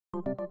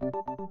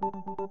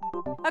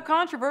A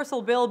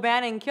controversial bill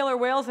banning killer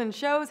whales in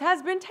shows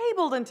has been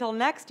tabled until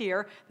next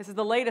year. This is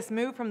the latest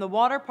move from the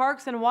Water,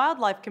 Parks, and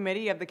Wildlife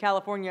Committee of the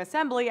California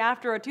Assembly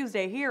after a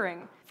Tuesday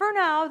hearing. For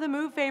now, the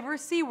move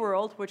favors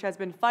SeaWorld, which has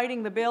been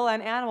fighting the bill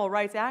and animal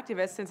rights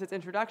activists since its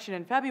introduction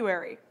in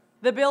February.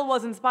 The bill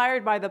was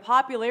inspired by the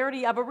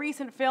popularity of a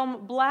recent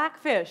film,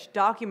 Blackfish,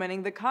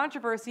 documenting the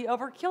controversy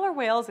over killer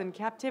whales in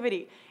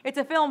captivity. It's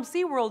a film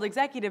SeaWorld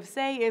executives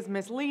say is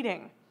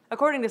misleading.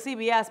 According to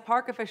CBS,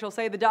 park officials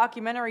say the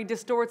documentary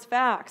distorts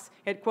facts.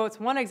 It quotes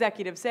one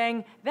executive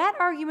saying, "That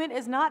argument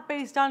is not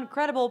based on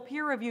credible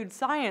peer-reviewed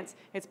science.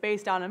 It's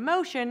based on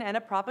emotion and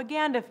a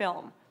propaganda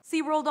film."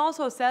 SeaWorld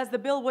also says the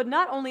bill would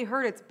not only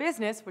hurt its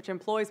business, which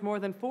employs more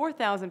than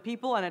 4,000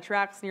 people and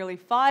attracts nearly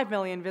 5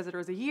 million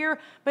visitors a year,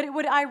 but it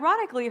would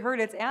ironically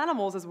hurt its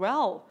animals as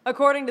well.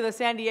 According to the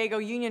San Diego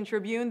Union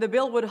Tribune, the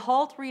bill would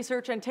halt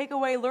research and take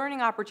away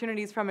learning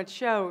opportunities from its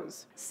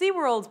shows.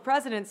 SeaWorld's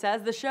president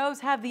says the shows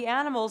have the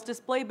animals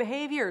display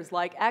behaviors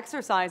like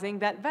exercising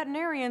that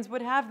veterinarians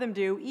would have them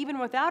do even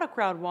without a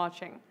crowd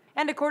watching.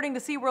 And according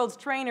to SeaWorld's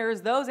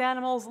trainers, those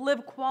animals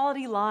live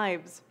quality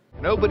lives.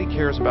 Nobody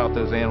cares about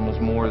those animals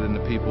more than the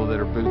people that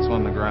are boots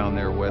on the ground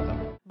there with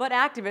them. But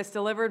activists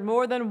delivered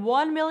more than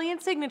 1 million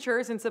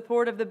signatures in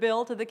support of the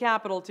bill to the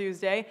Capitol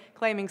Tuesday,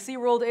 claiming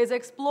SeaWorld is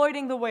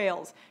exploiting the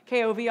whales.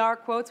 KOVR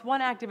quotes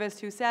one activist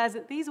who says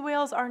these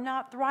whales are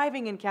not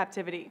thriving in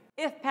captivity.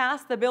 If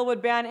passed, the bill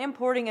would ban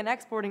importing and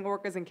exporting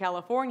orcas in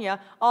California.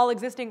 All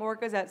existing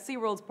orcas at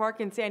SeaWorld's park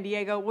in San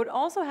Diego would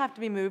also have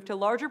to be moved to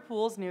larger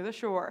pools near the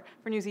shore.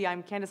 For Newsy,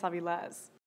 I'm Candice Aviles.